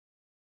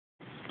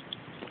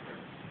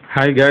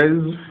Hi guys,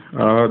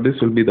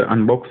 this will be the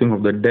unboxing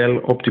of the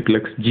Dell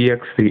Optiplex Gx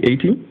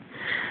 380.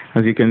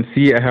 As you can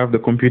see, I have the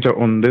computer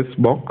on this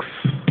box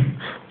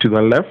to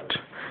the left,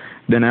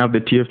 then I have the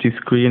TFT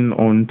screen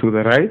on to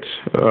the right.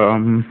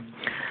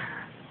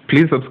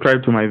 Please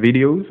subscribe to my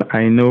videos.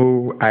 I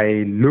know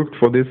I looked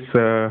for this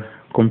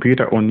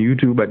computer on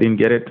YouTube, I didn't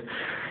get it.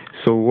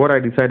 So what I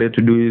decided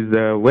to do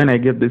is when I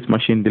get this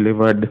machine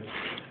delivered,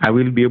 I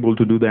will be able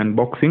to do the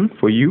unboxing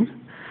for you.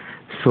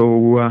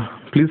 So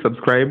please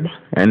subscribe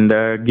and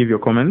give your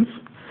comments.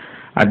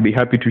 I'd be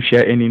happy to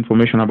share any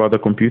information about the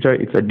computer.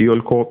 It's a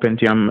dual-core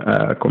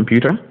Pentium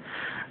computer.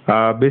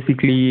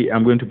 Basically,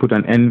 I'm going to put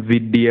an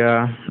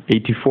NVIDIA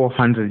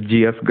 8400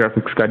 GS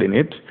graphics card in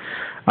it.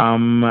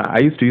 I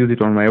used to use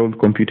it on my old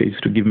computer. It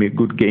used to give me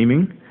good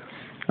gaming.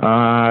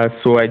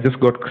 So I just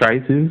got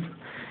Crysis.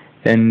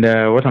 And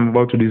what I'm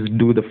about to do is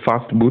do the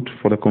fast boot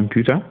for the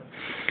computer.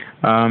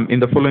 In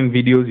the following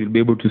videos, you'll be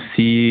able to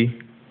see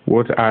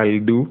what I'll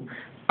do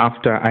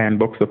after I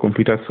unbox the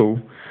computer. So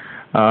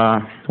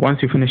once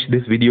you finish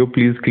this video,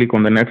 please click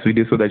on the next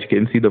video so that you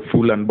can see the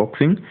full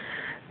unboxing.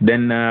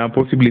 Then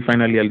possibly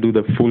finally I'll do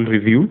the full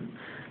review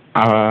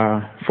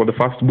for the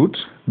fast boot.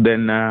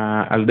 Then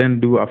I'll then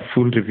do a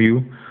full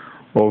review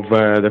of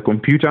the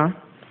computer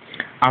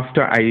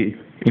after I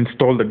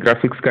install the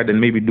graphics card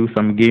and maybe do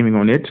some gaming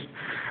on it,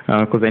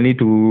 because I need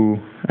to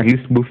at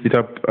least boost it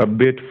up a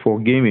bit for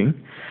gaming.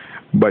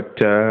 But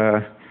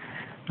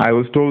I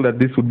was told that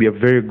this would be a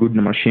very good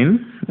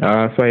machine,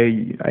 so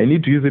I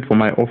need to use it for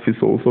my office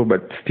also,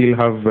 but still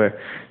have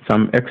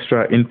some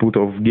extra input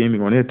of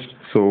gaming on it.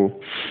 So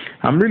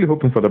I'm really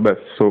hoping for the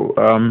best. So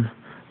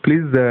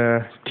please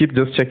keep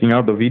just checking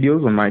out the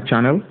videos on my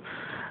channel,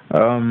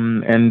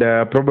 and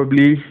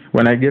probably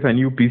when I get a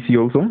new PC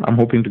also, I'm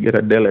hoping to get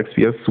a Dell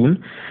XPS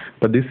soon.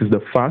 But this is the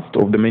first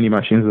of the many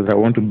machines that I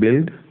want to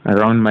build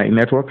around my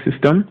network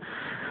system.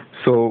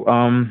 So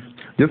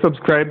just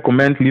subscribe,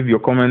 comment, leave your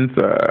comments.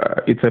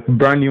 It's a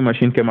brand new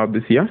machine, came out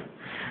this year.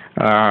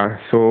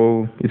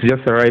 So it's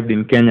just arrived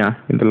in Kenya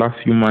in the last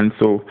few months.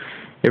 So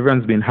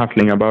everyone's been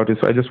hustling about it.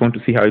 So I just want to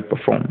see how it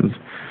performs.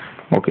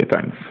 Okay,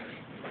 thanks.